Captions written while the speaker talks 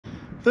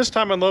This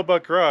time on Low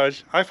Buck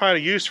Garage, I find a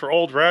use for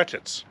old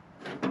ratchets.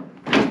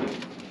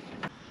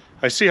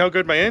 I see how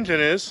good my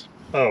engine is.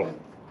 Oh,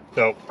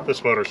 no,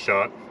 this motor's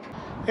shot.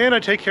 And I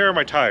take care of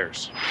my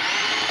tires.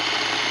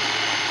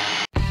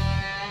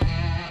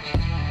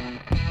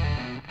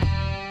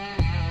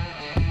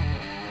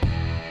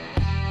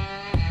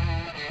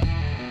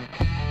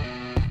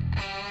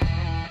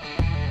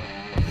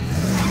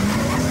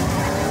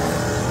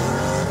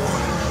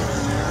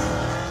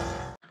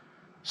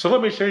 So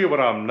let me show you what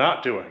I'm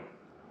not doing.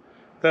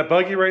 That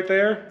buggy right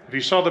there, if you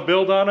saw the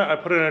build on it, I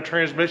put it in a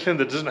transmission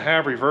that doesn't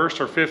have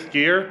reverse or fifth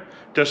gear,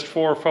 just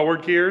 4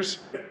 forward gears.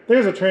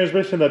 There's a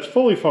transmission that's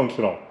fully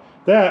functional.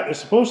 That is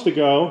supposed to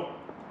go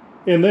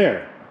in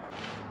there.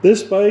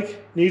 This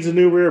bike needs a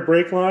new rear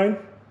brake line.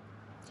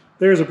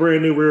 There's a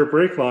brand new rear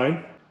brake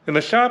line. In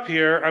the shop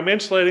here, I'm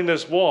insulating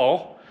this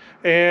wall,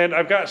 and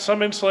I've got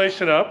some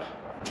insulation up.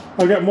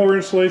 I've got more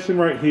insulation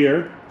right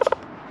here.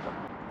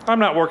 I'm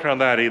not working on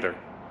that either.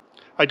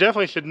 I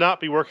definitely should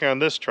not be working on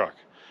this truck,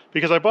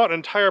 because I bought an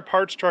entire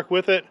parts truck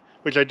with it,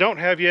 which I don't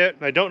have yet,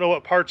 and I don't know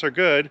what parts are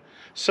good,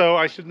 so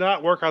I should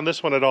not work on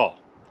this one at all.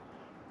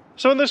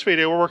 So in this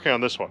video, we're working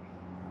on this one.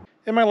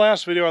 In my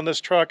last video on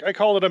this truck, I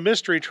called it a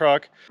mystery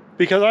truck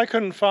because I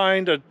couldn't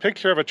find a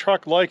picture of a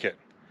truck like it.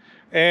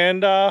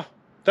 And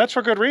that's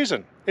for good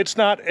reason. It's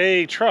not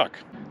a truck.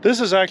 This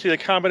is actually a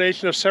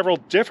combination of several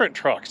different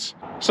trucks.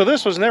 So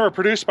this was never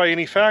produced by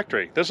any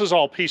factory. This is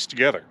all pieced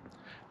together.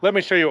 Let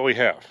me show you what we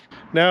have.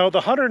 Now, the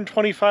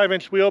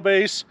 125-inch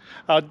wheelbase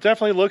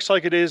definitely looks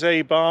like it is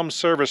a bomb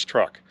service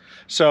truck.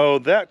 So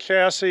that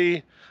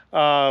chassis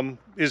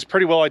is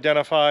pretty well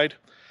identified.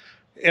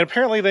 And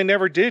apparently they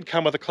never did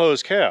come with a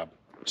closed cab.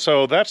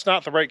 So that's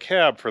not the right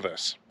cab for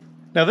this.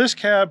 Now this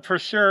cab for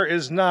sure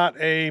is not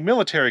a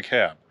military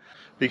cab,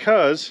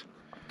 because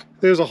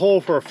there's a hole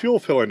for a fuel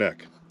filler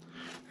neck.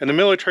 And the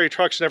military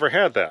trucks never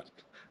had that.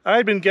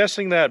 I'd been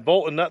guessing that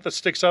bolt and nut that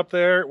sticks up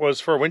there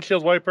was for a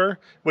windshield wiper,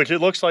 which it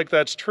looks like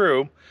that's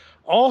true.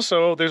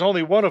 Also, there's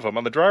only one of them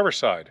on the driver's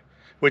side,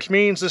 which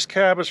means this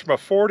cab is from a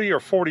 40 or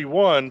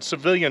 41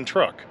 civilian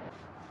truck.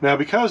 Now,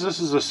 because this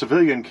is a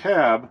civilian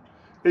cab,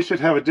 it should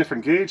have a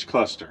different gauge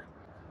cluster.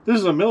 This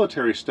is a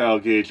military style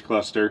gauge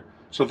cluster,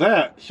 so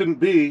that shouldn't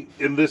be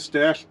in this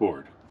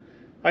dashboard.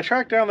 I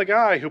tracked down the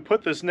guy who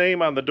put this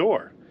name on the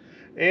door,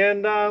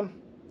 and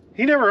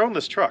he never owned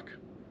this truck,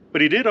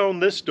 but he did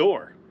own this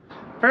door.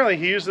 Apparently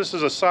he used this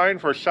as a sign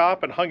for a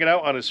shop and hung it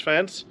out on his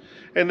fence,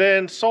 and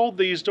then sold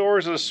these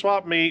doors at a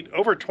swap meet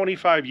over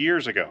 25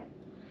 years ago.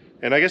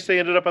 And I guess they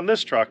ended up on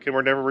this truck and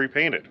were never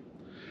repainted.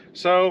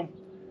 So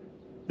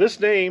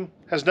this name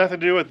has nothing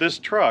to do with this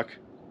truck.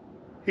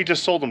 He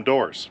just sold them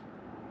doors.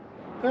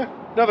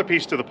 Another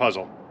piece to the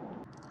puzzle.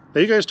 Now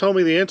you guys told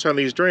me the answer on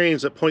these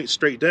drains that point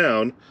straight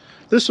down.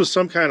 This was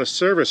some kind of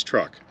service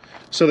truck.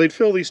 So they'd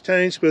fill these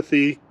tanks with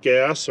the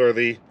gas or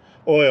the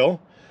oil,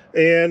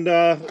 and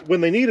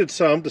when they needed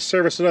some to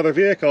service another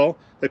vehicle,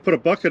 they put a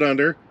bucket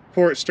under,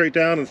 pour it straight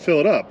down, and fill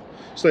it up.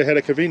 So they had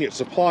a convenient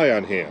supply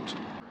on hand.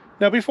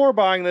 Now before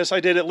buying this, I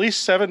did at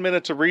least 7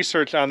 minutes of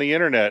research on the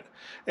internet,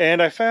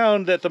 and I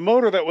found that the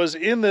motor that was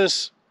in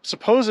this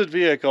supposed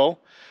vehicle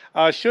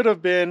should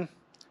have been,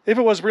 if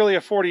it was really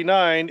a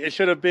 49, it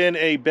should have been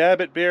a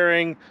Babbitt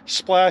bearing,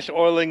 splash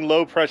oiling,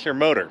 low pressure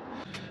motor.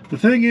 The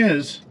thing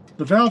is,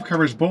 the valve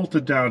cover is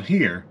bolted down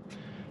here,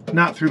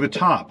 not through the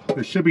top.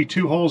 There should be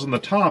 2 holes in the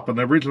top on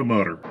the original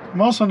motor. I'm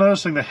also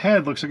noticing the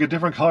head looks like a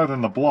different color than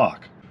the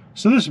block.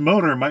 So this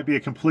motor might be a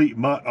complete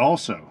mutt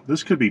also.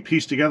 This could be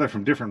pieced together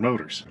from different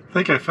motors. I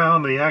think I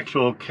found the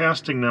actual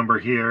casting number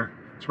here.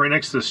 It's right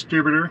next to the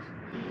distributor.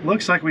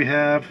 Looks like we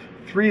have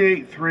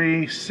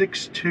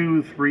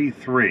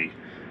 3836233.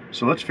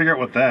 So let's figure out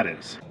what that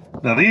is.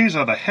 Now these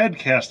are the head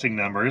casting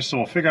numbers, so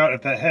we'll figure out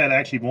if that head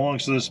actually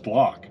belongs to this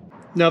block.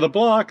 Now the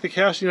block, the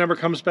casting number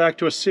comes back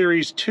to a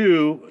Series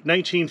 2,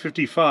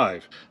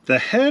 1955. The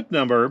head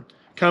number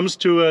comes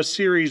to a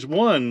Series 1,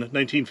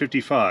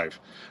 1955.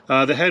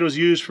 The head was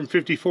used from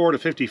 54 to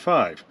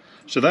 55.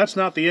 So that's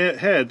not the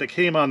head that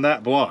came on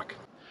that block.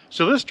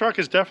 So this truck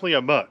is definitely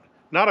a mutt,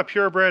 not a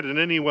purebred in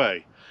any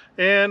way.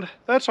 And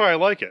that's why I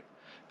like it,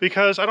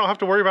 because I don't have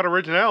to worry about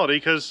originality,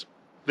 because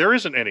there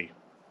isn't any.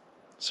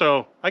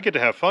 So I get to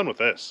have fun with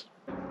this.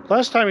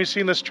 Last time you've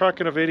seen this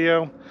truck in a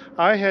video,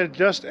 I had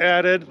just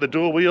added the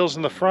dual wheels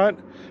in the front,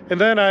 and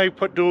then I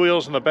put dual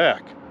wheels in the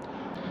back.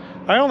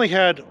 I only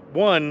had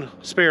one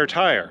spare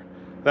tire.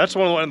 That's the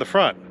one that went in the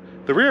front.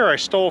 The rear I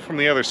stole from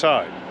the other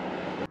side.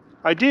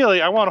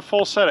 Ideally, I want a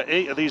full set of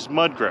 8 of these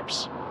mud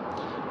grips,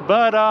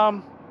 but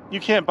you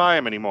can't buy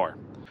them anymore.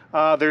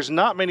 There's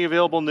not many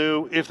available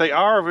new. If they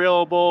are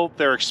available,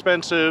 they're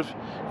expensive,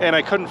 and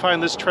I couldn't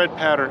find this tread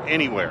pattern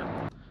anywhere.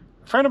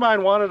 A friend of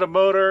mine wanted a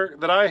motor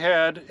that I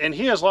had, and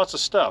he has lots of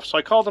stuff, so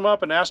I called him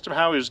up and asked him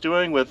how he was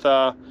doing with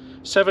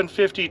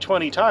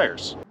 750/20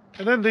 tires.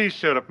 And then these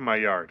showed up in my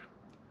yard.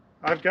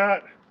 I've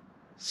got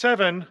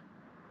 7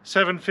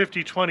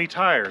 750/20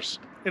 tires,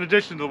 in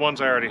addition to the ones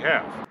I already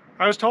have.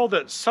 I was told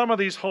that some of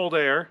these hold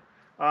air.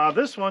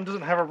 This one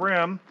doesn't have a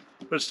rim,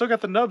 but it's still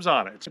got the nubs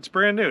on it. It's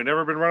brand new,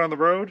 never been run on the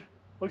road.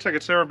 Looks like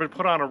it's never been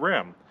put on a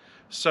rim.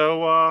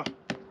 So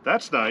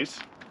that's nice.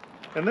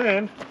 And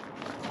then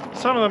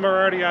some of them are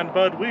already on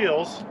Bud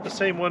wheels, the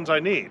same ones I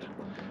need.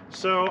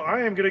 So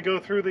I am going to go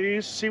through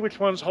these, see which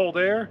ones hold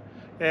air,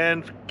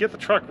 and get the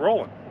truck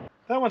rolling.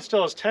 That one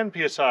still has 10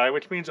 psi,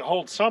 which means it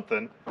holds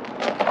something.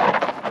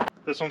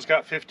 This one's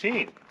got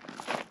 15.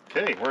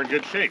 Okay, we're in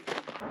good shape.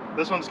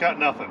 This one's got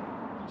nothing.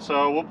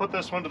 So we'll put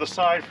this one to the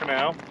side for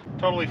now,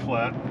 totally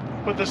flat.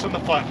 Put this in the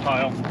flat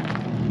pile.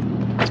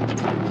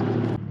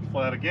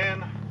 Flat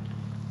again.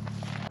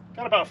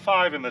 Got about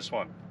 5 in this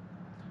one.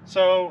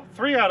 So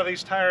 3 out of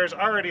these tires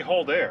already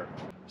hold air.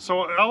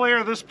 So I'll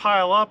air this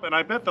pile up, and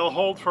I bet they'll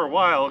hold for a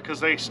while because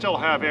they still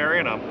have air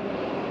in them.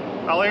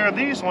 I'll air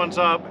these ones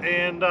up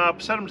and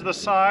set them to the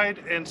side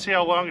and see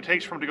how long it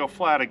takes for them to go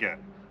flat again,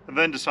 and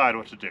then decide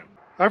what to do.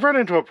 I've run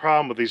into a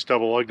problem with these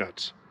double lug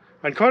nuts.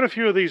 On quite a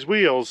few of these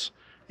wheels,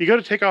 you go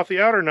to take off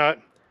the outer nut,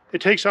 it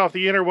takes off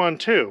the inner one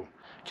too.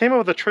 Came up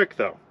with a trick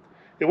though.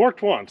 It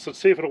worked once, let's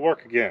see if it'll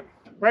work again.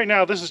 Right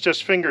now this is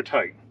just finger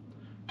tight.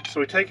 So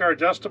we take our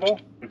adjustable,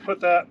 we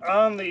put that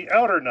on the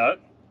outer nut,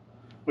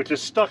 which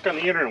is stuck on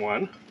the inner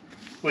one.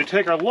 We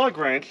take our lug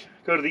wrench,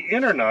 go to the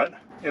inner nut,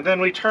 and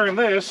then we turn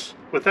this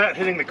with that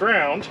hitting the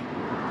ground.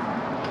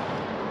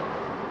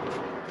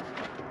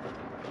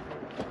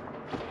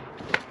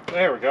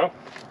 There we go.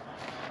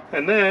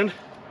 And then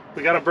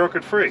we got it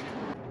broken free.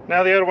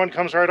 Now the other one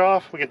comes right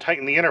off, we can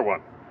tighten the inner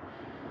one.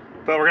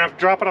 But we're gonna have to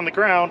drop it on the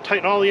ground,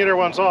 tighten all the inner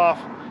ones off,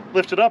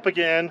 lift it up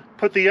again,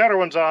 put the outer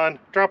ones on,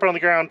 drop it on the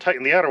ground,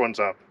 tighten the outer ones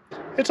up.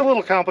 It's a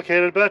little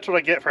complicated, but that's what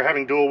I get for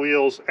having dual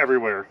wheels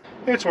everywhere.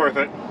 It's worth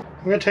it.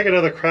 I'm gonna take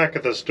another crack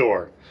at this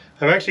door.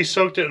 I've actually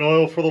soaked it in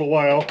oil for a little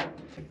while.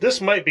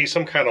 This might be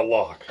some kind of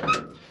lock.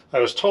 I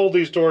was told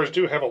these doors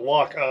do have a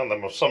lock on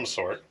them of some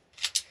sort.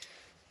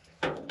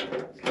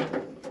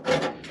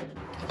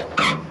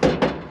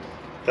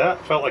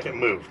 That felt like it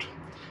moved.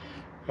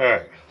 All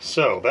right,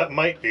 so that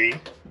might be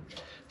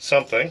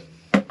something.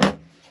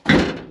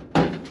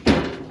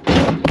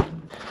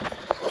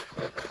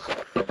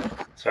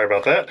 Sorry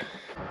about that.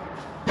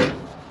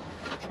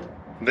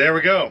 There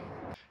we go.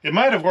 It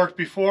might have worked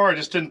before, I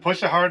just didn't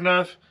push it hard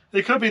enough.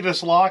 It could be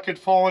this lock had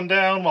fallen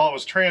down while it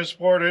was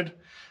transported.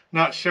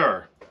 Not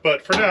sure.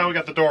 But for now, we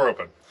got the door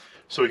open.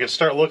 So we can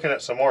start looking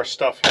at some more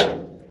stuff here.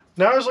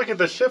 Now I was looking at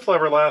the shift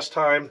lever last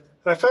time,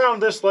 and I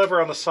found this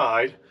lever on the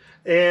side.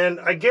 And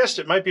I guessed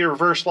it might be a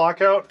reverse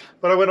lockout,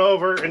 but I went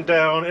over and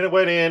down, and it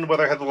went in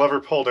whether I had the lever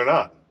pulled or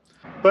not.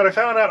 But I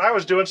found out I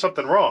was doing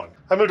something wrong.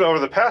 I moved over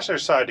to the passenger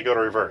side to go to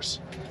reverse.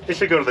 It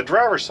should go to the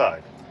driver's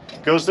side.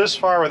 Goes this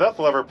far without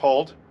the lever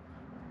pulled.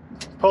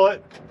 Pull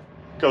it,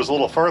 goes a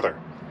little further.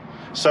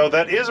 So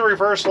that is a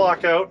reverse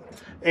lockout,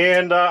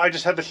 and I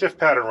just had the shift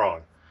pattern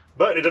wrong.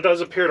 But it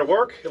does appear to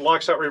work. It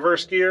locks out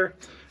reverse gear.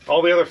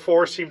 All the other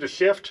 4 seem to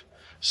shift.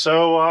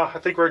 So I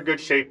think we're in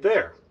good shape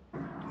there.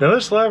 Now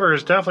this lever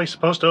is definitely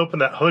supposed to open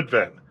that hood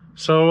vent.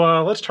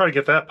 So let's try to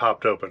get that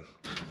popped open.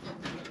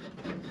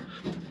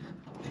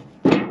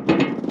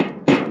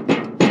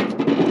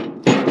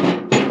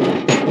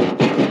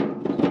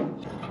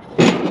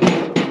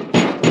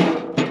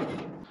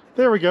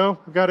 There we go,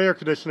 I've got air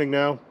conditioning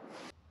now.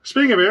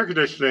 Speaking of air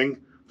conditioning,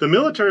 the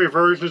military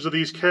versions of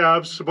these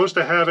cabs are supposed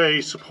to have a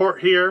support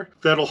here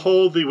that'll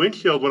hold the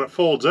windshield when it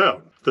folds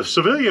out. The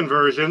civilian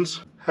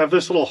versions have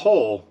this little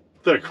hole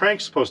that a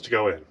crank's supposed to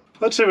go in.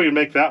 Let's see if we can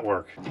make that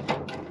work.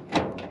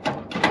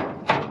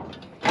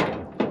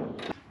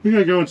 We're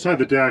gonna go inside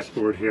the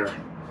dashboard here.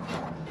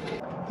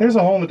 There's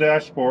a hole in the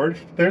dashboard.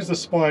 There's the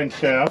spline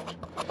shaft.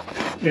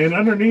 And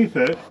underneath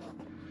it,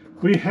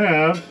 we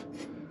have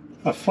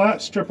a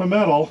flat strip of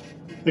metal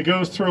that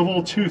goes through a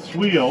little toothed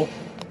wheel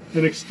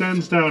and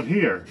extends down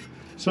here.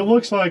 So it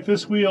looks like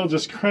this wheel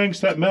just cranks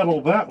that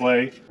metal that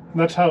way, and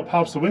that's how it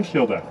pops the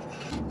windshield out.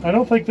 I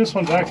don't think this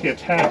one's actually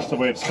attached the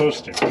way it's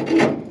supposed to.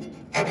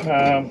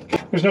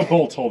 There's no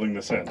bolts holding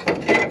this in.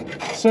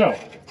 So,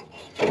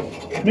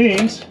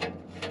 means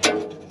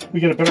we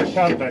get a better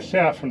shot at that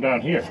shaft from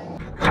down here.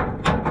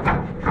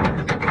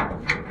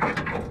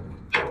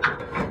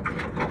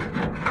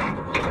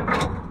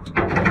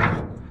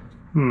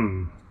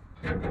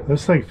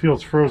 This thing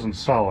feels frozen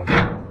solid.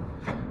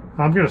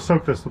 I'm going to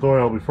soak this with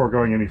oil before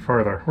going any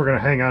further. We're going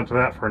to hang on to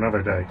that for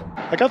another day.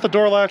 I got the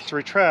door latch to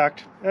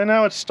retract, and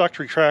now it's stuck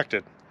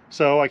retracted.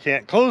 So I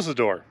can't close the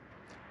door.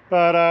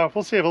 But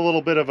we'll see if a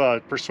little bit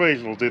of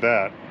persuasion will do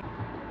that.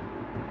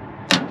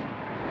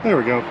 There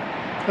we go.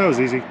 That was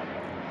easy.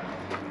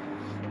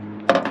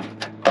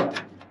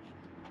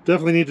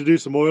 Definitely need to do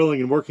some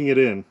oiling and working it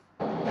in.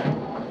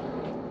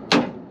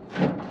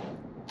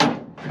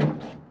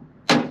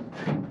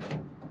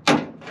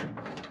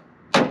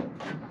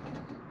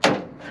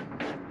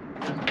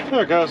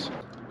 There it goes.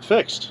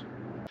 Fixed.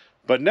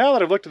 But now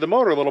that I've looked at the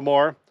motor a little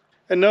more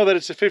and know that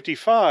it's a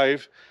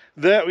 55,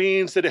 that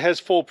means that it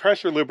has full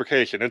pressure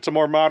lubrication. It's a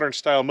more modern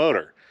style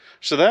motor.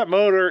 So that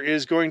motor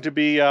is going to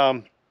be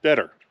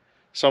better.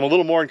 So I'm a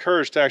little more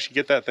encouraged to actually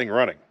get that thing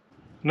running.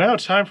 Now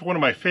it's time for one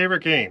of my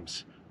favorite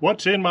games.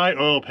 What's in my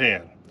oil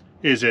pan?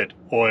 Is it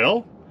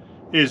oil?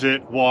 Is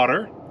it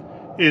water?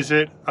 Is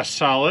it a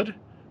solid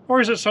or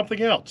is it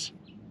something else?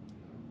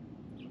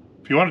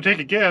 If you want to take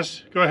a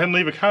guess, go ahead and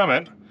leave a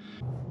comment.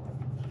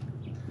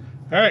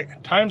 All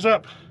right, time's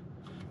up.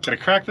 Gonna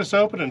crack this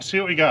open and see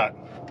what we got.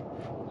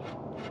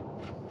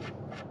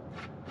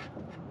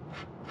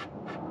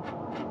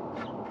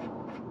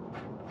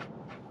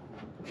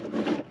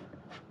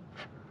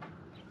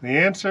 The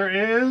answer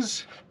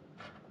is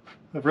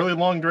a really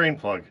long drain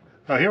plug.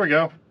 Oh, here we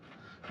go.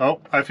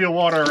 Oh, I feel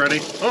water already.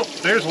 Oh,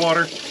 there's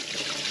water.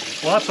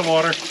 Lots of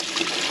water.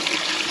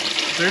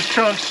 There's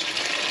chunks.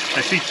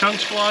 I see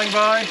chunks flying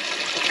by.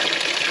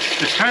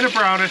 It's kind of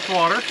brownish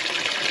water.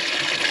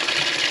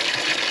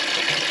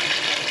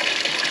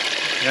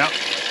 Yep.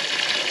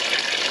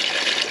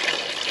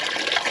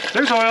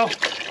 There's oil.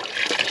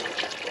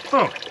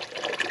 Oh,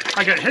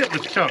 I got hit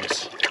with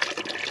chunks.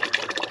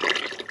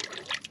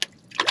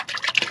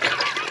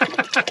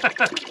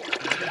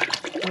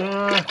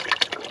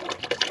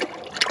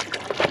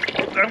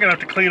 I'm gonna have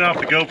to clean off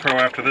the GoPro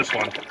after this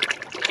one.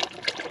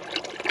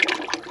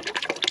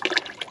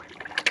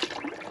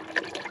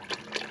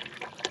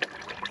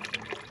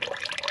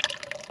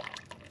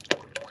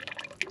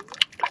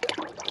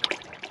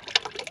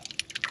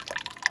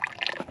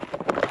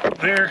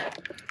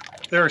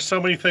 There are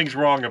so many things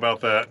wrong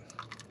about that.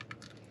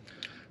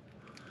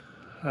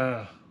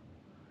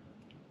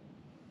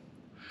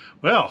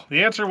 Well,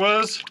 the answer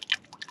was,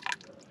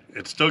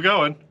 it's still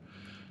going.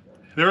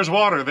 There was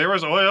water, there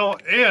was oil,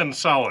 and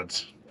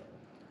solids.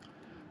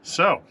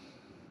 So,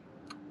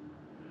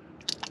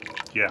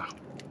 yeah.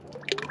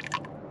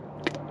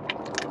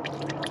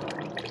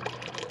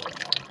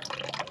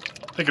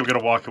 I think I'm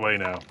gonna walk away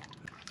now.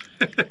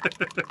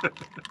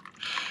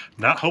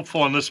 Not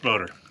hopeful on this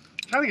motor.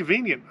 Kind of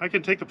convenient. I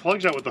can take the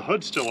plugs out with the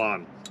hood still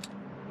on.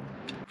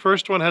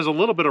 First one has a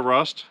little bit of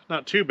rust,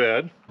 not too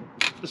bad.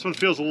 This one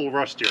feels a little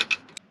rustier.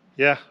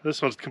 Yeah,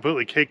 this one's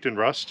completely caked in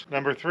rust.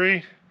 Number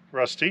 3,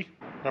 rusty.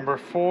 Number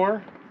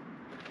 4,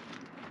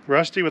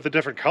 rusty with a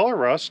different color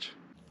rust.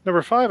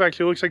 Number 5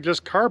 actually looks like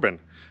just carbon.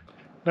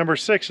 Number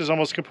 6 is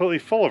almost completely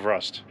full of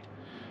rust.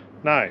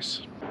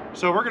 Nice.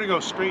 So we're gonna go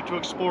straight to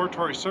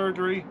exploratory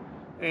surgery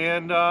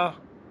and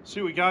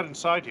see what we got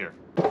inside here.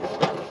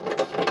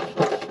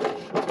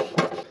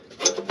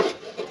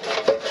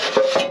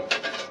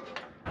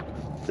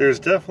 There's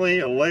definitely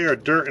a layer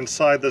of dirt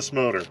inside this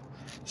motor.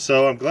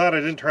 So I'm glad I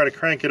didn't try to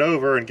crank it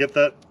over and get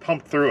that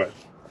pumped through it.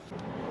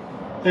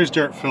 There's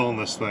dirt filling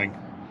this thing.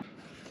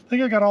 I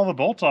think I got all the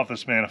bolts off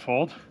this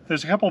manifold.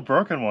 There's a couple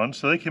broken ones,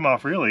 so they came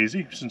off real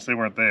easy since they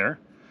weren't there.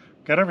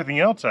 Got everything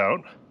else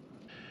out.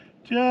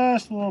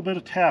 Just a little bit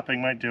of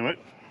tapping might do it.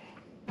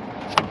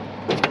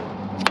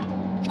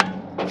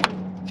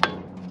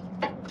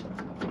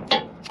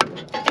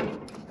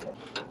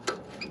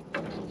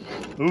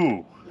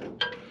 Ooh.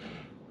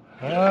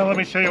 Let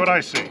me show you what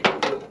I see.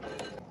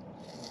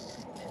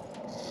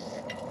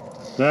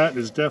 That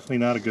is definitely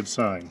not a good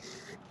sign.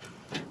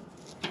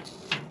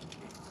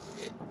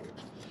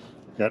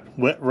 Got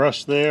wet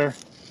rust there,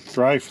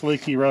 dry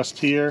flaky rust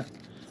here.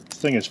 This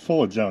thing is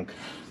full of junk.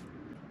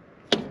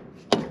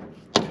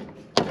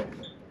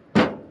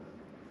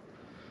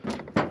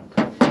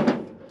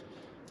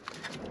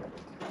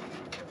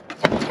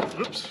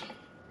 Oops.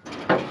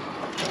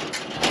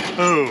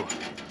 Oh,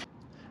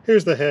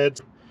 here's the head.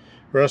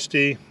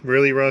 Rusty,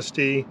 really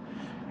rusty.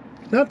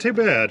 Not too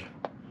bad.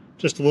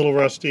 Just a little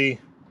rusty.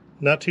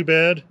 Not too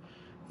bad.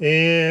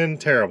 And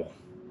terrible.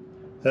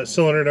 That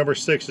cylinder number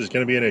 6 is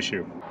going to be an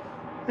issue.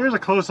 Here's a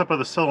close-up of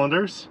the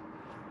cylinders.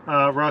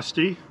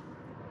 Rusty,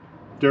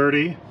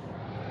 dirty,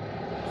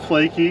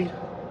 flaky,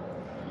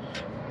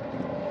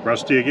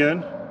 rusty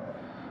again,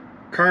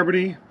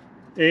 carbony,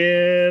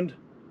 and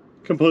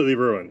completely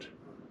ruined.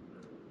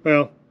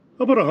 Well,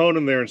 I'll put a hone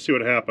in there and see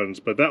what happens,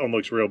 but that one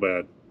looks real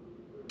bad.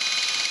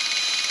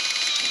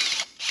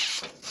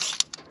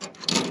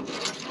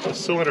 The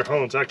cylinder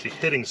hone's actually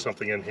hitting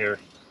something in here.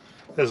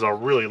 This is a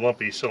really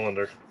lumpy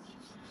cylinder.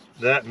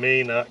 That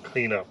may not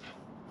clean up.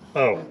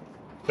 Oh,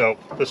 no,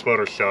 this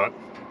motor's shot.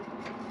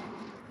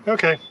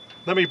 Okay,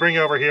 let me bring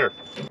you over here.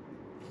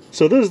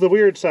 So this is the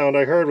weird sound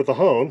I heard with the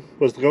hone,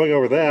 was going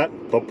over that.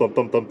 Thump, thump,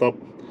 thump, thump,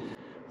 thump.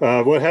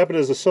 What happened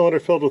is the cylinder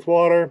filled with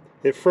water,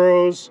 it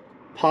froze,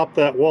 popped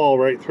that wall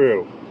right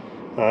through.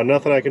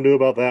 Nothing I can do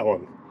about that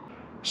one.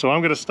 So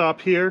I'm gonna stop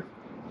here.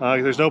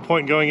 There's no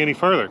point in going any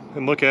further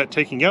and look at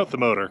taking out the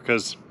motor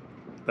because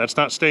that's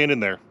not staying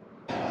in there.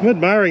 I'm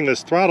admiring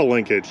this throttle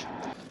linkage.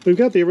 We've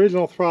got the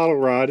original throttle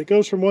rod. It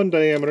goes from one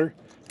diameter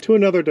to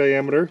another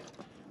diameter.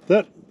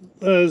 That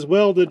is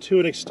welded to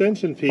an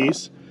extension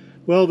piece,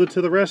 welded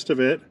to the rest of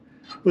it,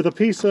 with a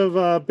piece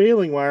of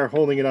baling wire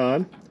holding it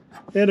on,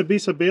 and a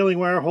piece of baling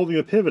wire holding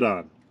the pivot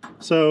on.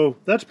 So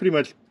that's pretty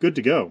much good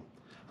to go.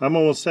 I'm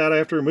almost sad I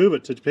have to remove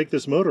it to pick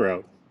this motor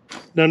out.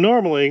 Now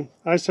normally,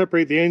 I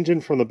separate the engine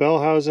from the bell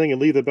housing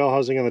and leave the bell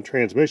housing on the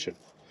transmission.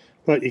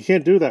 But you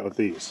can't do that with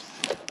these.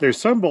 There's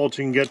some bolts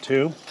you can get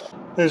to,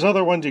 there's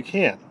other ones you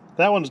can't.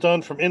 That one's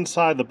done from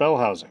inside the bell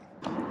housing,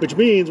 which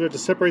means we have to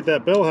separate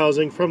that bell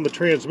housing from the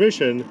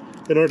transmission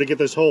in order to get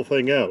this whole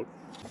thing out.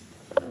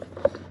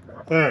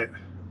 All right,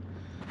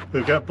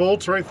 we've got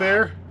bolts right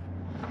there.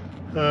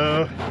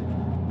 All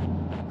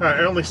right,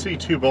 I only see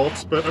 2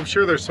 bolts, but I'm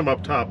sure there's some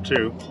up top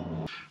too.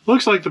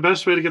 Looks like the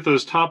best way to get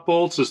those top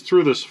bolts is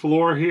through this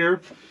floor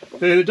here.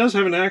 And it does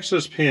have an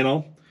access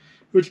panel,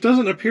 which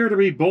doesn't appear to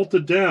be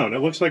bolted down. It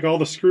looks like all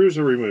the screws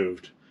are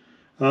removed.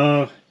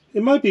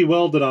 It might be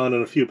welded on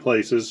in a few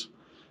places,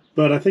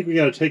 but I think we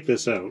got to take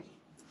this out.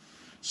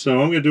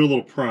 So I'm going to do a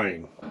little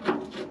prying.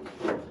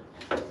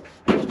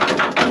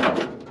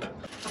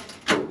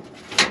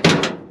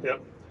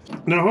 Yep.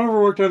 Now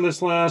whoever worked on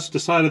this last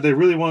decided they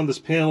really wanted this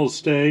panel to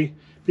stay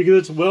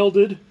because it's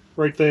welded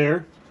right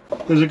there.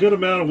 There's a good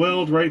amount of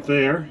weld right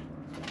there.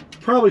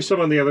 Probably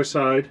some on the other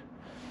side,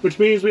 which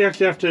means we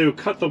actually have to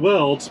cut the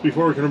welds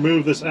before we can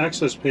remove this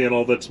access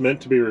panel that's meant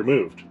to be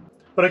removed.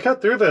 When I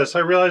cut through this, I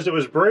realized it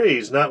was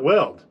braze, not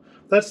weld.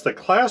 That's the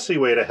classy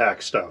way to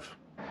hack stuff.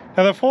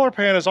 Now the floor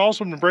pan has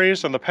also been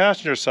brazed on the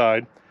passenger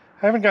side.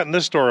 I haven't gotten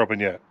this door open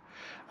yet.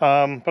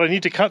 But I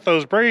need to cut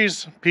those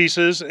braze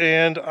pieces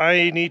and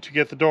I need to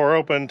get the door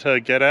open to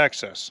get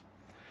access.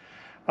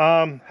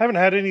 Haven't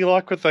had any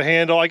luck with the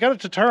handle. I got it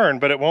to turn,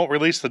 but it won't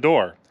release the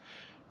door.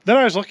 Then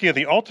I was looking at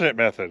the alternate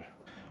method.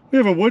 We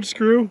have a wood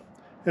screw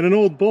and an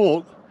old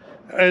bolt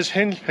as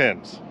hinge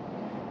pins.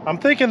 I'm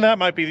thinking that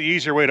might be the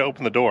easier way to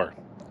open the door.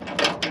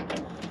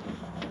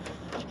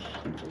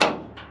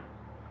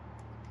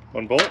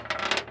 One bolt.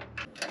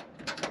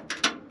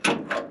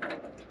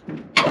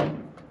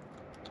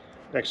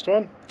 Next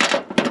one.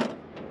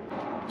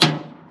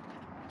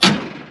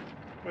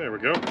 There we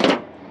go.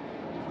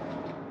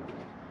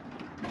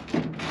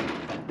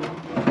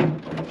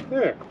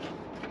 There.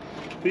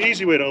 The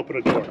easy way to open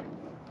a door.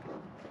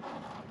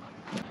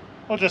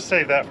 I'll just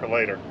save that for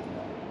later.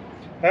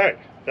 Alright,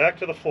 back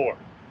to the floor.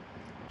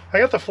 I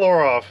got the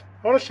floor off.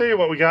 I want to show you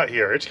what we got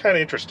here. It's kind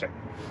of interesting.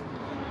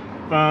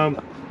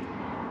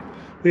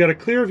 We got a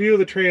clear view of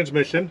the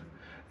transmission,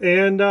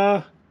 and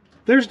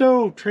there's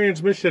no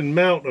transmission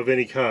mount of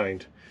any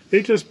kind.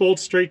 It just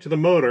bolts straight to the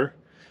motor,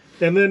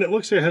 and then it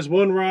looks like it has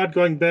one rod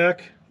going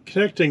back,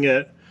 connecting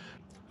it.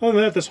 Other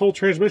than that, this whole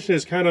transmission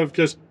is kind of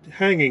just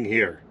hanging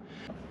here.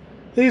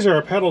 These are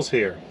our pedals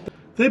here.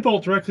 They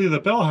bolt directly to the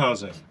bell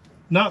housing,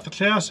 not the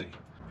chassis.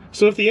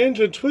 So if the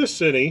engine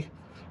twists any,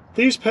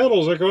 these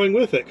pedals are going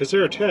with it because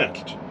they're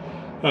attached.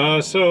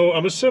 So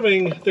I'm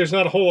assuming there's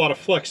not a whole lot of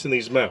flex in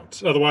these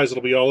mounts, otherwise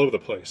it'll be all over the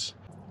place.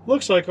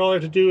 Looks like all I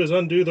have to do is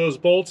undo those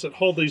bolts that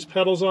hold these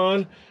pedals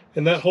on,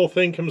 and that whole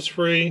thing comes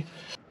free.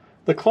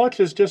 The clutch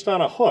is just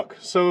on a hook,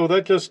 so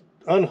that just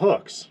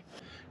unhooks.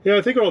 Yeah,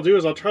 I think what I'll do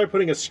is I'll try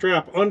putting a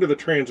strap under the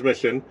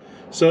transmission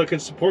so it can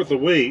support the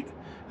weight,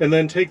 and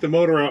then take the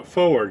motor out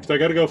forward, because I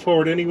got to go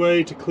forward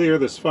anyway to clear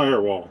this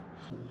firewall.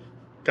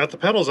 Got the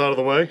pedals out of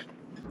the way.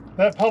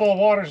 That puddle of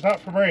water is not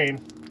from rain.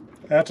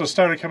 That's what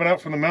started coming out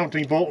from the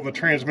mounting bolt in the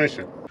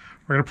transmission.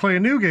 We're going to play a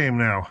new game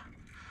now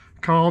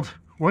called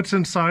What's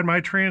Inside My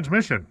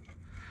Transmission?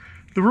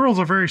 The rules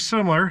are very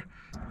similar.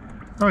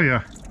 Oh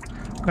yeah,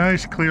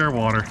 nice clear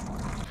water.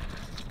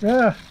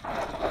 Yeah,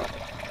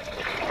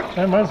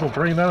 I might as well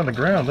drain that on the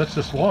ground. That's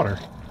just water.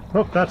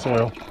 Oh, that's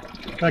oil.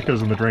 That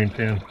goes in the drain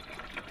pan.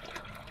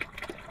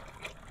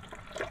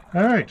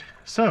 Alright,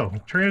 so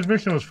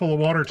transmission was full of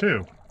water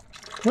too.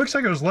 Looks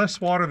like it was less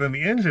water than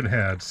the engine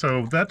had,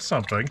 so that's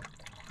something,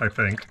 I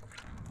think.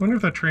 Wonder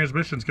if that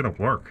transmission's gonna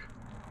work.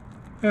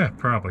 Yeah,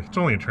 probably. It's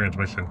only a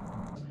transmission.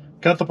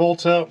 Got the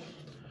bolts out.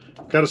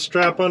 Got a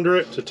strap under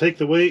it to take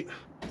the weight.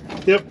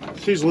 Yep,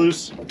 she's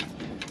loose.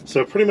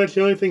 So pretty much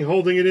the only thing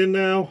holding it in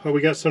now, we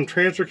got some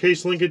transfer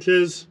case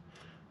linkages.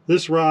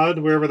 This rod,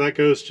 wherever that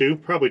goes to,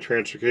 probably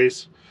transfer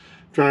case,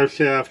 drive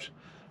shaft.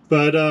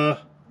 But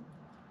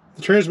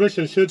the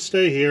transmission should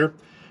stay here.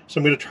 So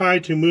I'm going to try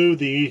to move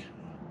the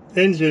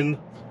engine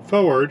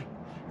forward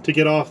to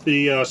get off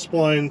the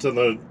splines on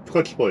the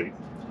clutch plate.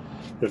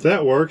 If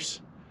that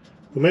works,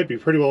 we might be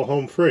pretty well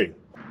home free.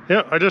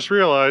 Yeah, I just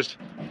realized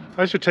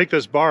I should take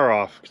this bar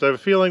off because I have a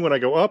feeling when I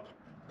go up,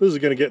 this is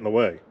going to get in the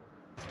way.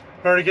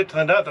 In order to get to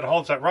the nut that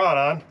holds that rod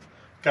on,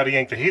 got to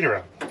yank the heater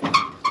out.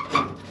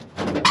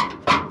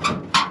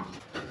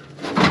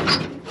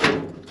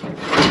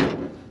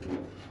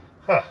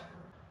 Huh.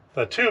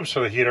 The tubes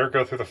for the heater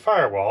go through the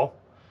firewall,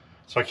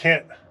 so I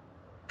can't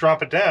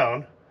drop it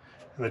down.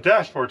 And the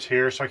dashboard's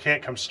here, so I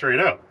can't come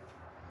straight up.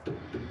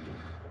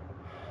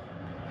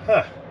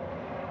 Huh.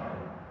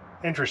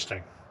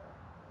 Interesting.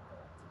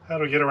 How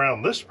do we get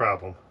around this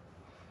problem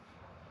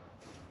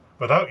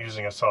without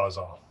using a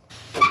Sawzall?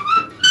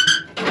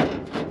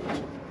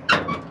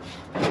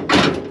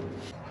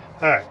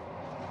 Alright.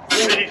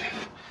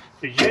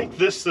 You yank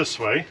this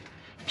way,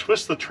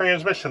 twist the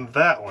transmission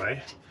that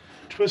way,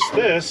 twist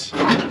this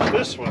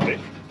way,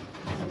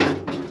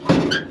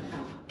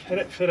 can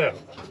it fit out?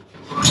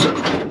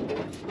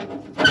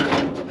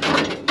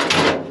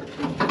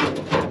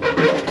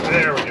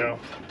 There we go.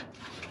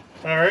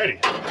 Alrighty.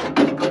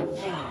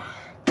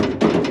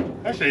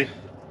 Actually,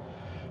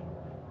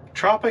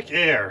 Tropic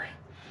Air.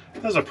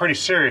 This is a pretty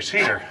serious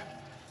heater.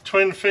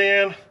 Twin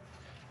fan,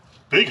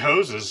 big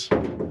hoses.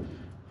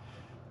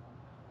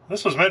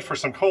 This was meant for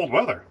some cold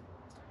weather.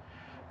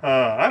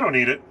 I don't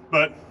need it,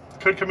 but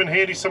could come in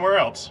handy somewhere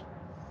else.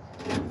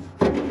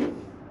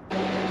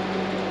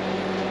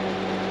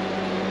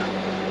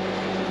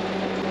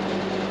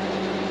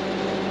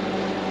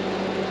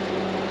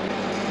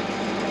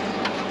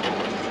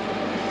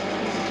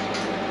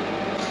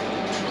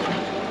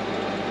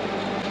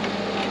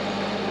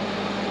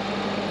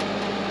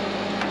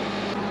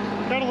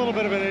 Got a little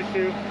bit of an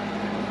issue.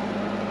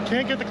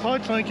 Can't get the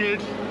clutch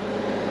linkage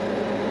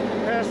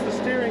past the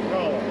steering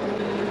column.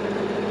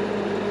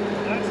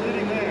 That's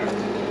hitting there.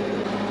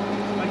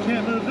 I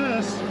can't move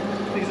this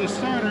because the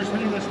starter's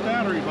hitting this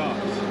battery box.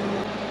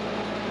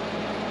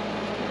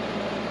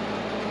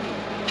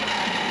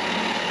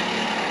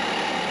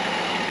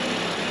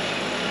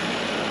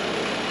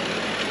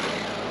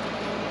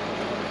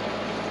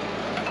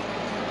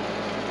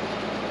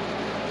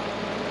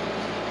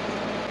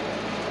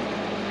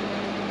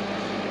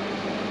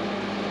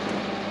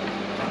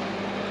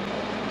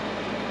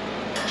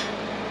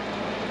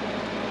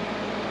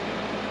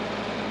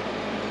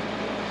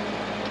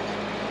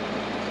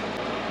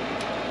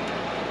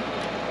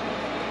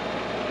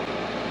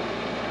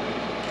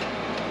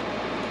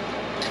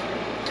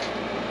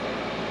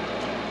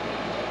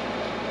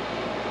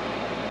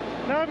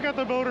 Now I've got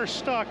the motor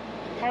stuck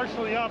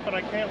partially up and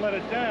I can't let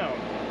it down.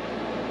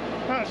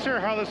 Not sure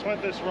how this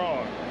went this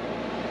wrong.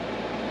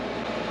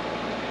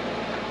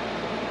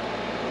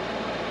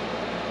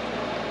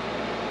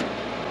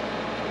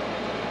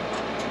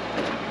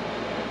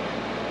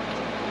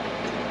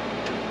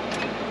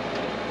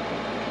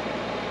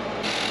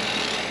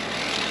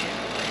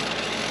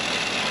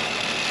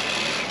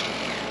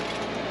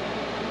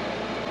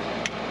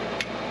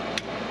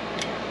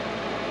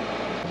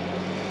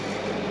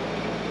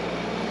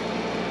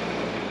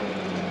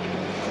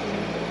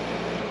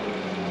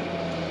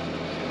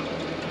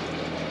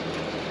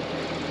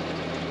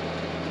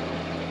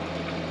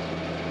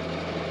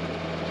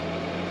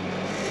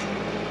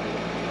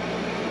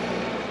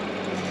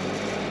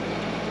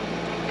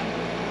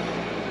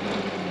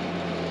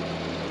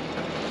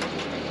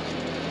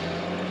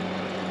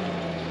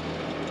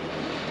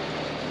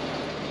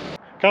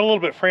 Got a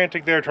little bit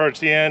frantic there towards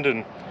the end,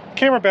 and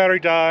camera battery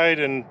died,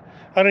 and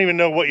I don't even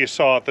know what you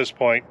saw at this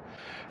point.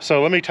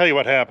 So let me tell you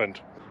what happened.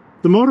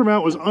 The motor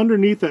mount was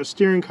underneath that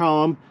steering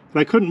column,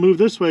 and I couldn't move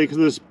this way because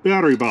of this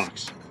battery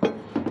box.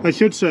 I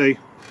should say,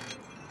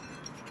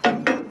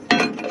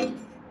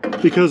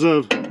 because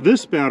of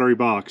this battery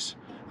box.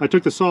 I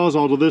took the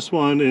Sawzall to this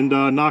one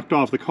and knocked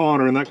off the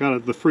corner, and that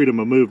got the freedom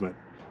of movement.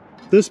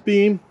 This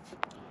beam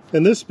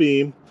and this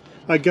beam,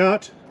 I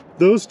got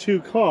those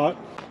two caught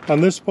on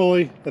this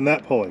pulley and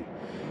that pulley.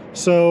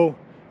 So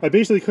I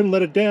basically couldn't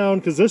let it down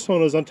because this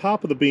one was on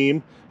top of the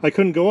beam. I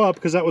couldn't go up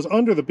because that was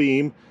under the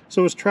beam,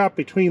 so it was trapped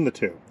between the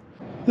two.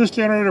 This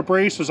generator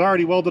brace was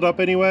already welded up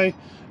anyway.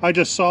 I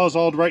just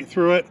Sawzalled right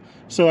through it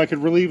so I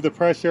could relieve the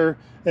pressure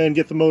and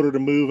get the motor to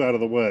move out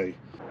of the way.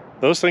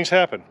 Those things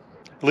happen.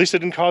 At least it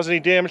didn't cause any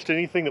damage to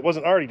anything that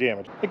wasn't already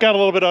damaged. It got a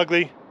little bit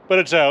ugly, but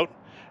it's out.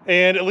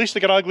 And at least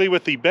it got ugly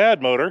with the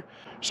bad motor.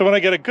 So when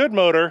I get a good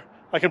motor,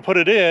 I can put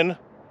it in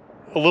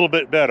a little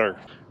bit better.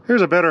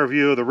 Here's a better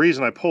view of the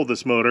reason I pulled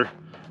this motor.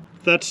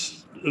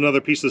 That's another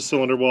piece of the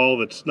cylinder wall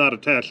that's not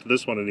attached to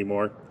this one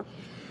anymore.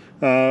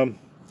 I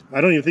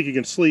don't even think you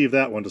can sleeve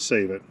that one to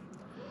save it,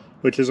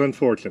 which is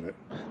unfortunate.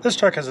 This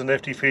truck has a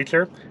nifty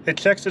feature. It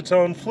checks its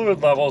own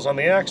fluid levels on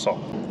the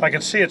axle. I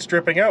can see it's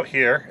dripping out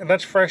here, and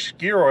that's fresh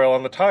gear oil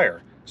on the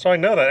tire. So I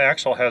know that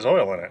axle has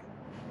oil in it.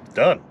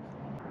 Done.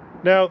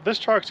 Now, this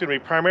truck's going to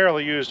be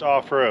primarily used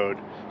off-road,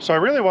 so I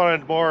really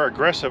wanted more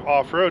aggressive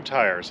off-road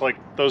tires, like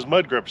those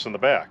mud grips in the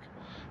back.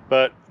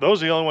 But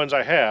those are the only ones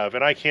I have,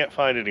 and I can't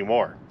find any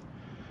more.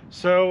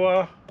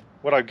 So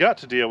what I've got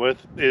to deal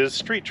with is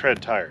street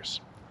tread tires.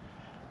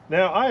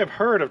 Now, I have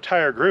heard of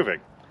tire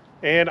grooving,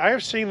 and I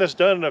have seen this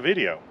done in a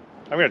video.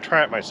 I'm going to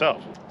try it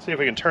myself, see if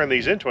we can turn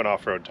these into an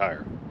off-road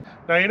tire.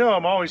 Now, you know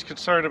I'm always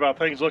concerned about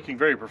things looking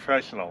very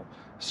professional,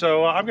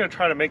 so I'm going to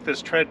try to make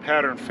this tread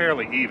pattern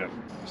fairly even.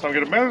 So I'm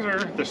going to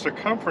measure the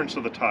circumference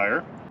of the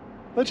tire.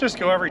 Let's just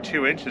go every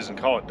 2 inches and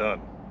call it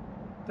done.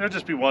 There'll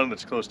just be one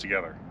that's close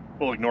together.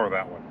 We'll ignore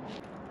that one.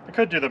 I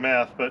could do the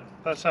math, but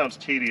that sounds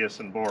tedious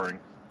and boring.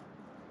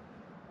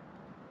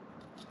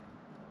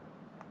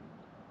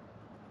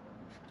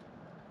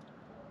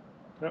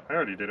 Oh, I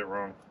already did it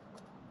wrong.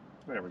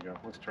 There we go.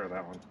 Let's try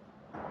that one.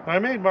 I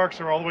made marks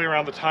all the way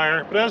around the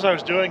tire, but as I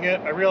was doing it,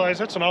 I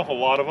realized that's an awful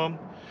lot of them.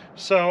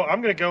 So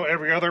I'm going to go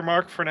every other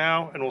mark for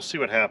now, and we'll see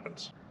what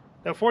happens.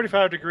 Now,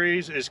 45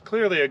 degrees is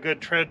clearly a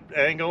good tread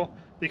angle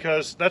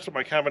because that's what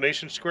my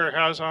combination square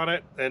has on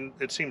it, and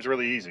it seems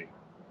really easy.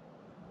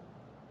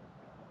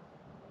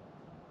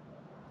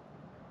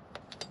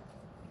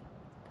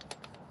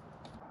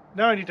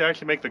 Now I need to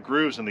actually make the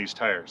grooves in these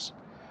tires.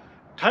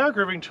 Tire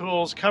grooving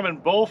tools come in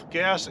both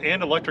gas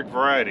and electric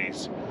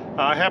varieties.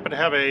 I happen to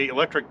have an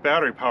electric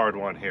battery powered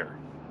one here.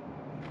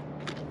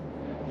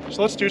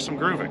 So let's do some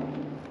grooving.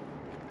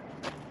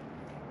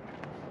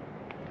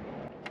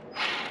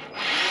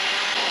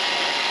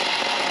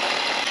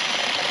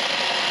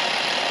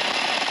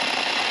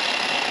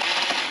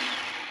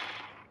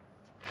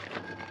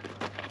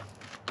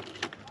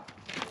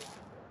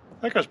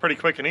 That goes pretty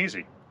quick and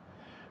easy.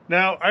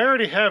 Now, I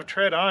already have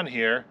tread on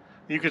here.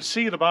 You could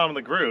see the bottom of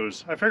the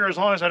grooves. I figure as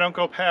long as I don't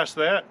go past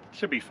that, it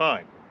should be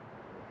fine.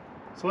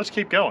 So let's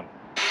keep going.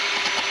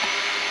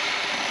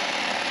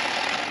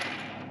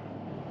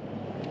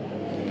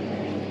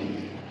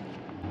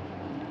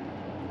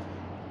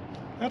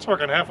 That's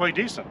working halfway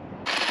decent.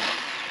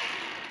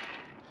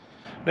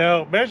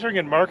 Now, measuring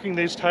and marking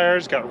these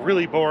tires got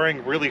really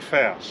boring really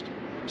fast.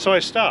 So I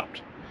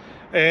stopped.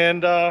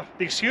 And the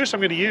excuse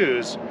I'm going to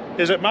use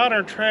is that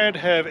modern tread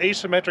have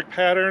asymmetric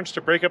patterns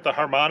to break up the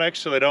harmonics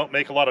so they don't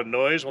make a lot of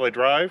noise while they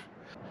drive.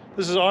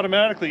 This is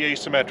automatically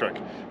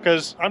asymmetric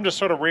because I'm just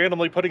sort of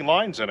randomly putting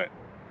lines in it.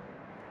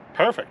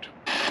 Perfect.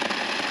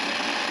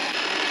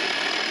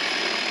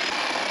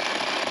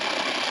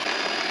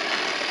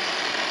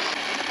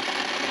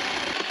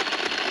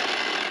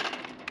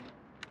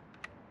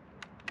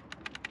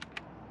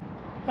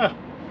 Huh,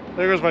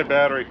 there goes my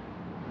battery.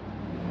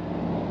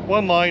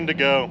 One line to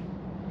go.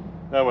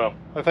 Oh well,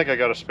 I think I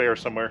got a spare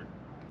somewhere.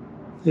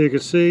 You can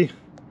see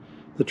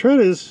the tread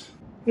it's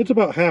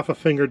about half a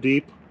finger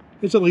deep.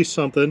 It's at least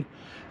something.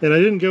 And I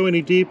didn't go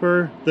any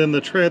deeper than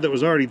the tread that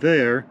was already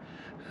there.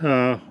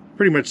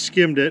 Pretty much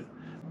skimmed it.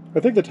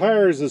 I think the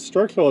tire is as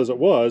structural as it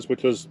was,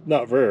 which was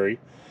not very.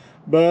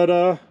 But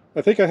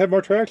I think I have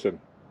more traction.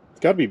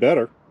 It's got to be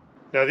better.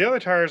 Now the other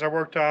tires I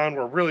worked on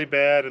were really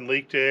bad and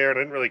leaked air and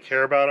I didn't really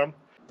care about them.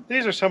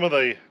 These are some of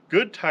the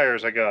good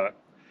tires I got.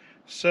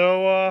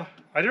 So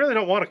I really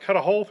don't want to cut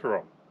a hole through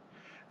them.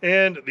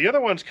 And the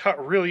other ones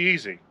cut really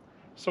easy.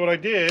 So what I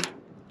did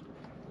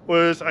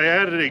was I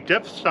added a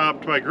depth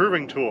stop to my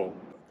grooving tool.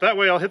 That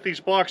way I'll hit these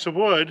blocks of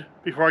wood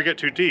before I get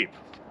too deep.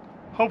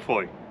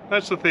 Hopefully.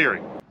 That's the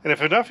theory. And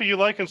if enough of you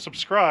like and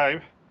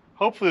subscribe,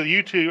 hopefully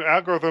the YouTube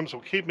algorithms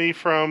will keep me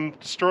from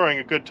destroying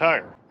a good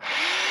tire.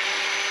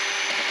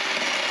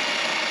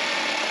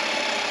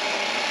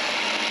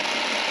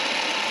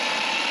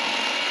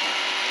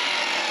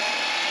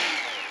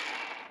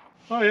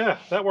 Oh yeah,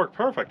 that worked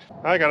perfect.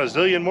 I got a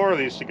zillion more of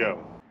these to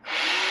go.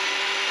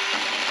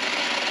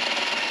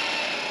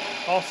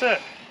 All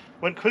set.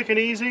 Went quick and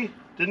easy,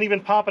 didn't even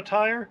pop a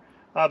tire.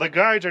 The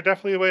guides are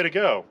definitely the way to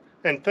go.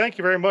 And thank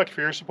you very much for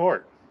your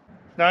support.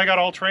 Now I got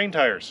all terrain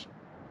tires.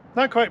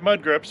 Not quite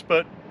mud grips,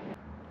 but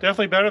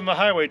definitely better than the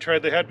highway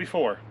tread they had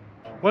before.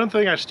 One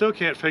thing I still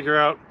can't figure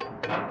out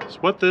is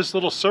what this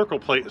little circle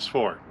plate is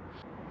for.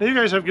 Now you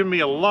guys have given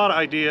me a lot of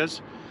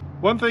ideas.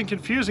 One thing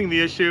confusing the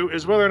issue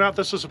is whether or not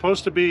this is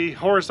supposed to be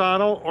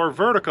horizontal or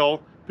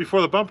vertical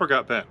before the bumper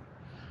got bent.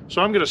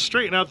 So I'm going to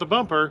straighten out the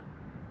bumper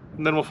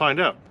and then we'll find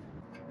out.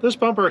 This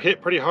bumper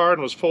hit pretty hard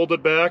and was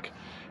folded back,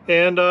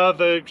 and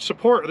the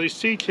support of these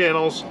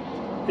C-channels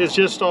is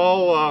just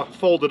all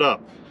folded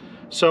up.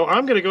 So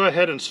I'm going to go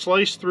ahead and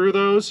slice through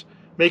those,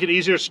 make it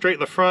easier to straighten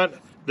the front,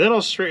 then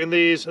I'll straighten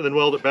these and then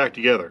weld it back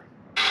together.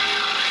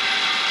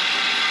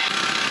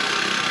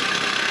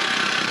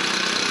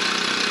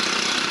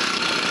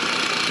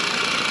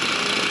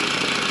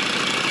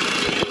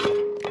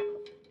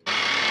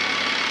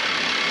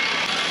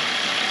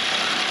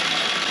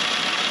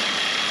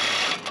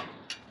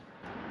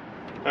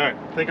 Alright,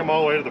 I think I'm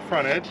all the way to the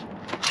front edge.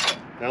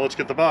 Now let's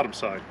get the bottom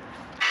side.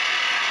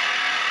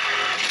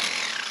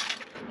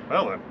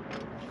 Well then,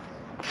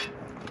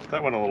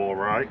 that went a little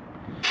awry.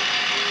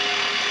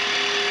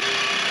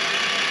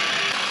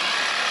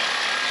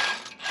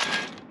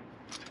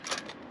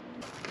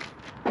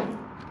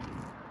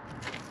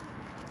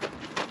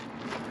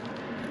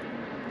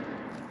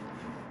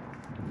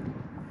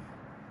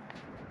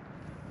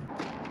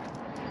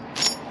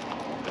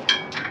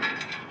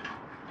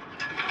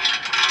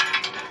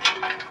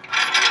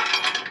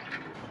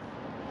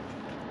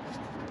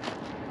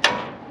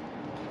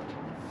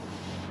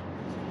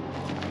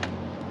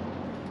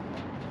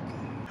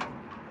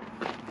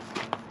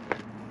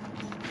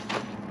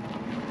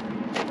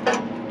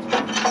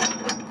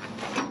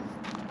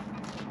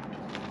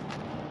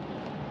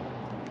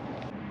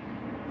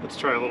 Let's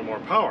try a little more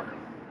power.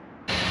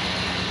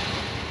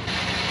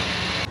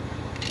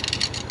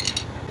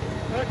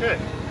 Okay,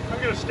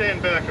 I'm going to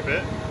stand back a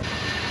bit.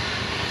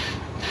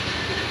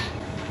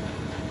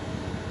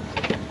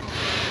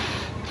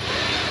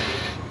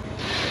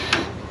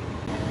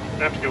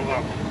 Have to go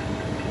up.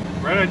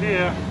 Right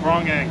idea,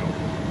 wrong angle.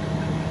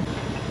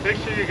 Make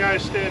sure you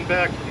guys stand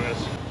back from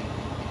this.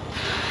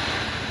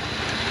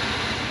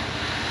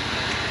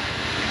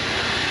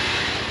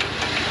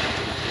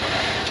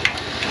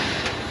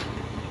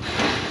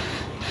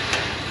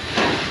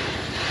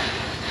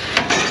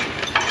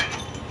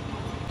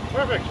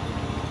 Perfect.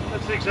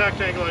 That's the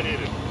exact angle I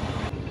needed.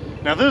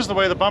 Now this is the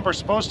way the bumper's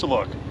supposed to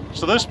look.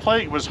 So this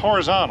plate was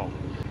horizontal.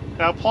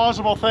 Now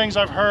plausible things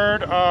I've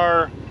heard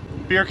are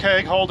beer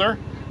keg holder,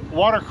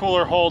 water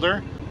cooler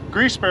holder,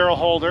 grease barrel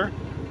holder,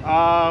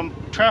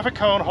 traffic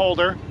cone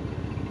holder.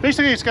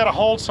 Basically it's got to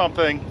hold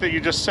something that you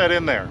just set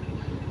in there.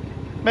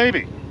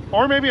 Maybe.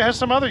 Or maybe it has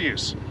some other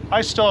use.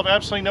 I still have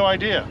absolutely no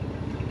idea.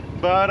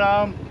 But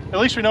at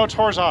least we know it's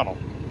horizontal.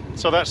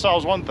 So that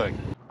solves one thing.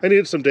 I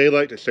needed some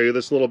daylight to show you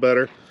this a little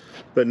better.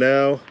 But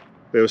now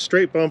we have a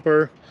straight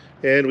bumper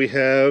and we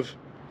have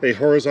a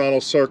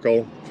horizontal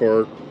circle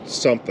for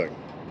something.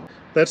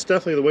 That's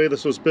definitely the way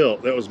this was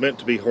built. That was meant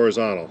to be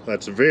horizontal.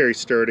 That's very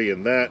sturdy,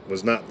 and that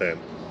was not then.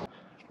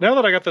 Now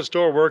that I got this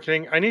door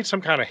working, I need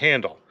some kind of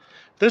handle.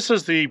 This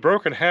is the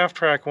broken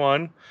half-track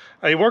one.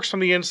 It works from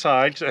the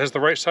inside because it has the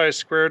right size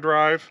square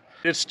drive.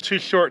 It's too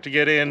short to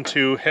get in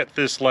to hit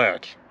this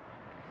latch.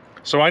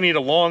 So I need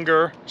a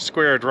longer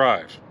square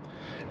drive.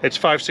 It's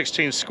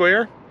 5/16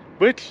 square,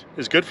 which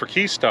is good for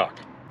key stock.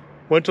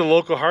 Went to the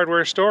local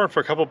hardware store and for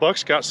a couple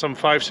bucks got some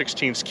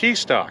 5/16 key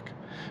stock.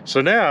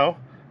 So now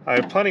I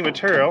have plenty of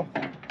material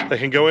that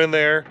can go in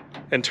there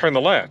and turn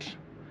the latch.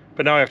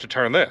 But now I have to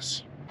turn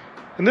this.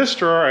 In this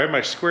drawer I have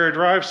my square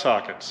drive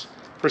sockets.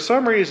 For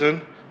some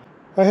reason,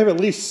 I have at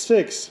least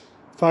 6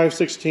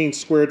 5/16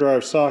 square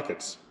drive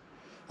sockets.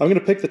 I'm going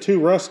to pick the 2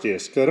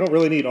 rustiest because I don't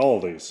really need all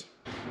of these.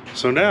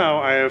 So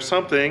now I have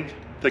something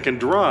that can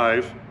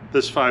drive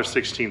this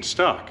 5/16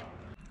 stock.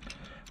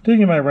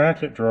 Digging in my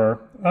ratchet drawer,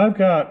 I've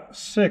got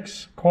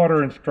 6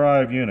 1/4-inch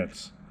drive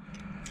units.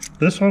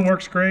 This one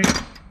works great.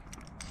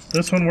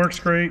 This one works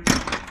great.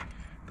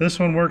 This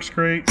one works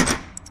great.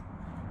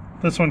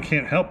 This one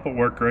can't help but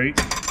work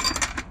great.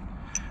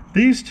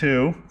 These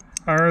 2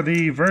 are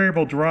the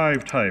variable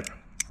drive type.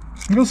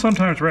 They'll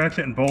sometimes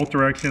ratchet in both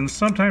directions,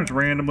 sometimes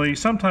randomly,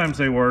 sometimes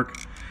they work,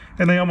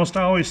 and they almost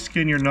always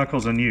skin your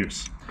knuckles in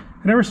use.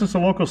 And ever since the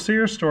local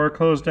Sears store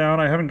closed down,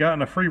 I haven't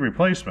gotten a free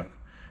replacement.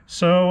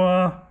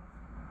 So,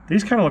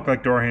 these kind of look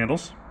like door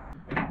handles.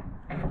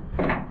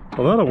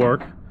 Well, that'll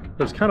work,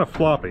 but it's kind of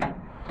floppy.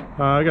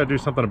 I gotta do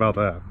something about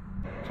that.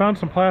 Found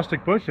some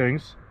plastic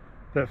bushings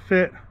that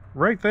fit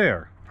right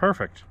there.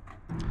 Perfect.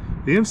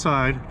 The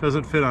inside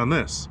doesn't fit on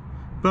this,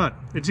 but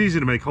it's easy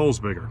to make holes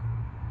bigger.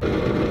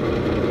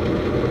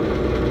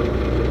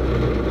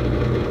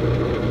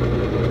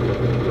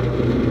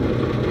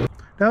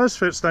 Now this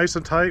fits nice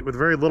and tight with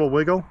very little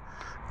wiggle,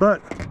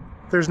 but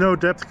there's no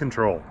depth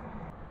control.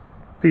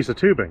 Piece of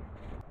tubing.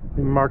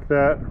 You mark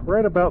that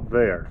right about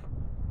there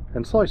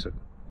and slice it.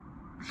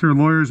 Sure,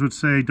 lawyers would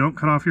say don't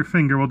cut off your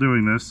finger while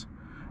doing this.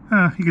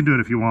 You can do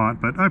it if you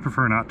want, but I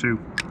prefer not to.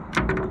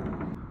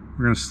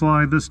 We're going to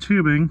slide this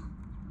tubing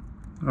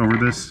over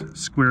this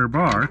square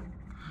bar,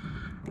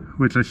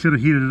 which I should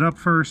have heated it up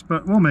first,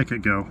 but we'll make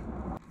it go.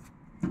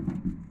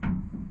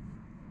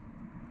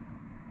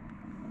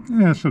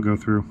 Yeah, she'll go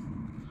through.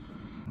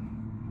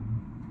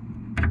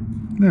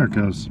 There it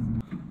goes.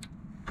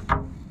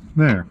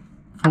 There,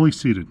 fully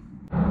seated.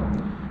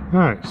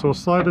 Alright, so we'll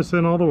slide this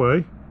in all the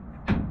way.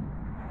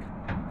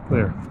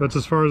 There, that's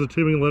as far as the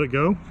tubing, let it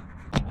go.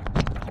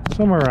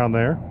 Somewhere around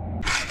there.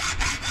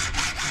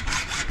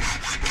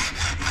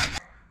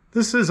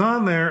 This is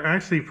on there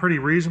actually pretty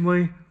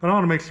reasonably, but I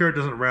want to make sure it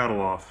doesn't rattle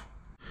off.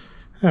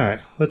 Alright,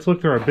 let's look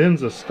through our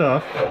bins of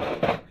stuff.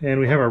 And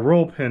we have our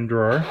roll pin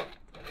drawer.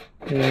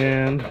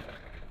 And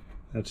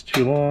that's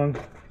too long.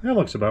 That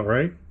looks about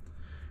right.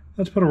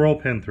 Let's put a roll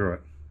pin through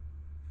it.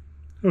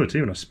 Oh, it's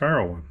even a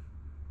spiral one.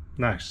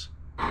 Nice.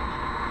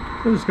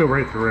 We'll just go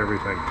right through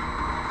everything.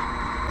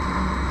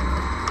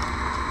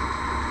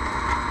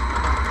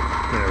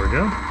 There we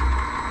go.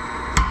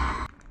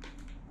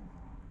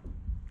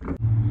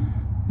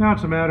 Now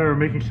it's a matter of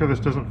making sure this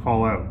doesn't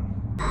fall out.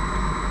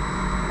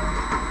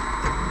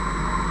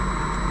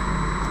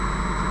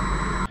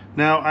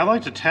 Now I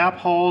like to tap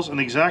holes in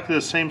exactly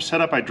the same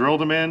setup I drilled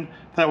them in.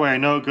 That way I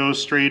know it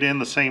goes straight in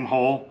the same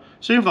hole.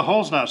 So even if the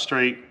hole's not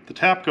straight, the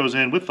tap goes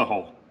in with the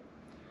hole.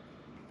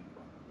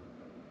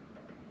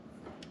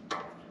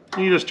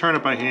 And you just turn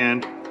it by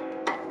hand.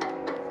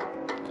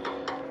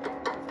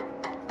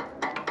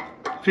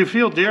 If you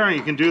feel daring,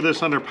 you can do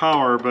this under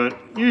power, but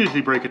you usually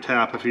break a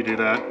tap if you do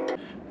that.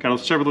 Got a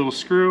separate little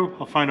screw.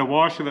 I'll find a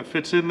washer that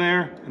fits in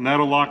there, and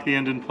that'll lock the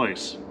end in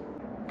place.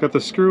 Got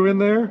the screw in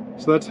there,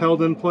 so that's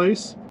held in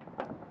place.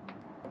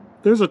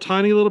 There's a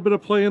tiny little bit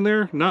of play in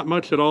there, not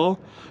much at all.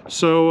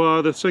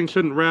 So this thing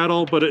shouldn't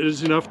rattle, but it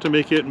is enough to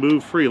make it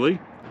move freely.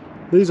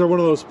 These are one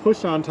of those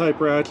push-on type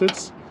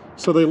ratchets,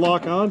 so they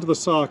lock onto the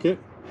socket,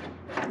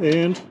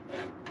 and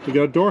we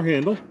got a door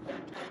handle.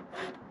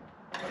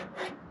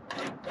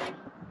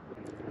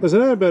 As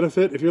an added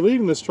benefit, if you're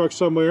leaving this truck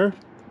somewhere,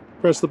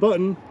 press the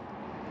button,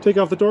 take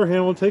off the door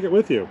handle and take it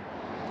with you.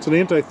 It's an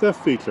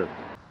anti-theft feature.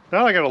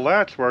 Now I got a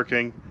latch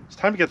working, it's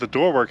time to get the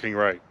door working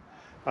right.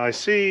 I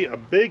see a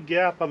big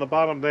gap on the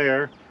bottom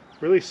there,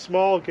 really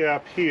small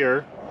gap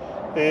here,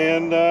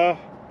 and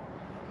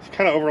it's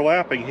kind of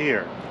overlapping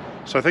here.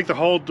 So I think the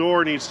whole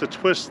door needs to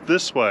twist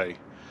this way.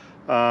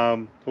 At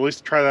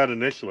least try that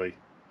initially,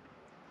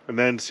 and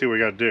then see what we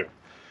got to do.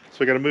 So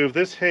we got to move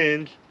this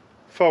hinge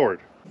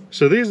forward.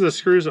 So these are the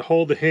screws that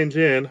hold the hinge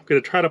in. I'm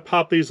going to try to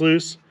pop these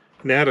loose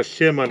and add a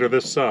shim under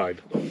this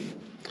side.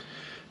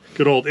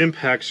 Good old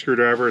impact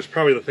screwdriver is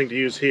probably the thing to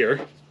use here.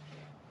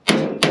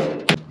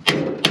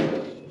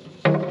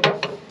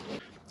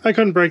 I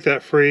couldn't break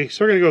that free,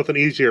 so we're going to go with an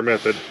easier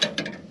method.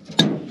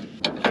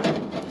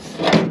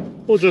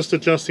 We'll just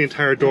adjust the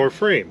entire door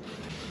frame.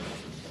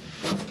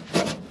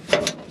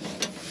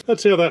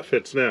 Let's see how that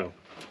fits now.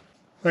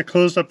 That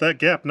closed up that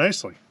gap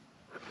nicely.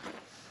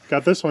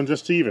 Got this one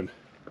just even.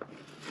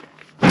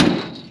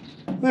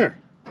 There.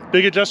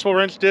 Big adjustable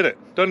wrench did it.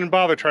 Doesn't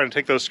bother trying to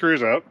take those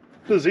screws out.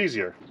 This is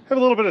easier. Have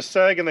a little bit of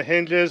sag in the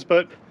hinges,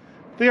 but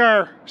they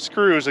are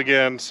screws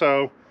again,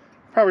 so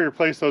probably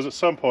replace those at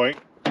some point.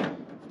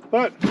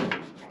 But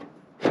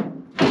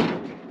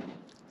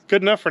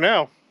good enough for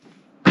now.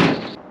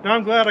 Now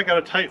I'm glad I got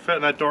a tight fit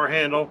in that door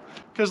handle,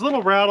 because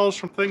little rattles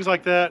from things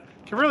like that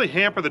can really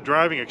hamper the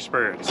driving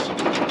experience.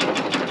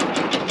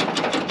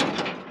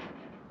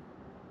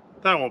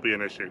 That won't be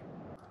an issue.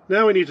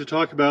 Now we need to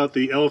talk about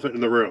the elephant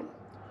in the room,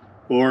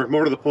 or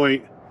more to the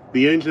point,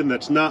 the engine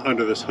that's not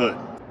under this hood.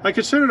 I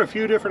considered a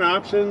few different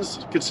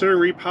options,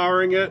 considering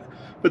repowering it,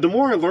 but the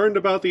more I learned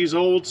about these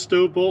old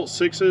stovebolt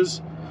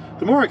 6s,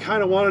 the more I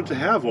kind of wanted to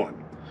have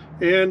one.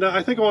 And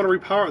I think I want to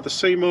repower it the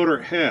same motor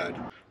it had.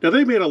 Now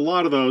they made a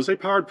lot of those. They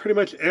powered pretty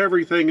much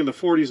everything in the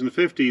 40s and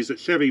 50s that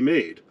Chevy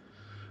made.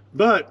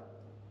 But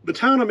the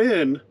town I'm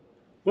in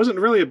wasn't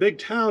really a big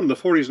town in the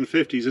 40s and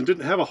 50s and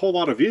didn't have a whole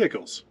lot of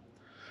vehicles.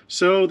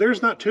 So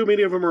there's not too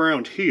many of them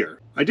around here.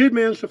 I did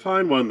manage to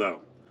find one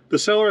though. The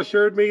seller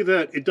assured me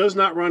that it does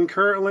not run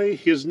currently,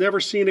 he has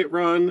never seen it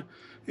run,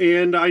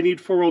 and I need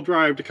 4-wheel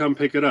drive to come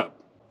pick it up.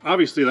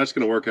 Obviously that's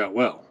going to work out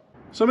well.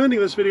 So I'm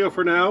ending this video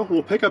for now.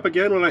 We'll pick up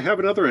again when I have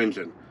another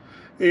engine.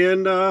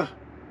 And that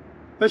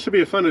should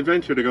be a fun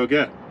adventure to go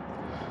get.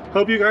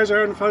 Hope you guys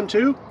are having fun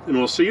too, and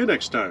we'll see you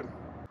next time.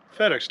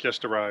 FedEx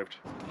just arrived.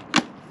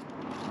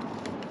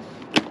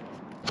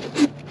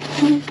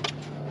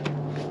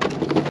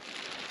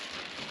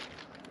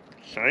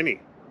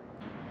 Shiny.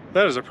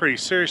 That is a pretty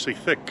seriously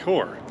thick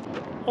core.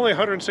 Only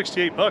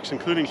 168 bucks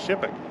including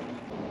shipping.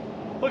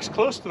 Looks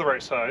close to the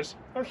right size.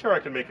 I'm sure I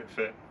can make it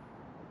fit.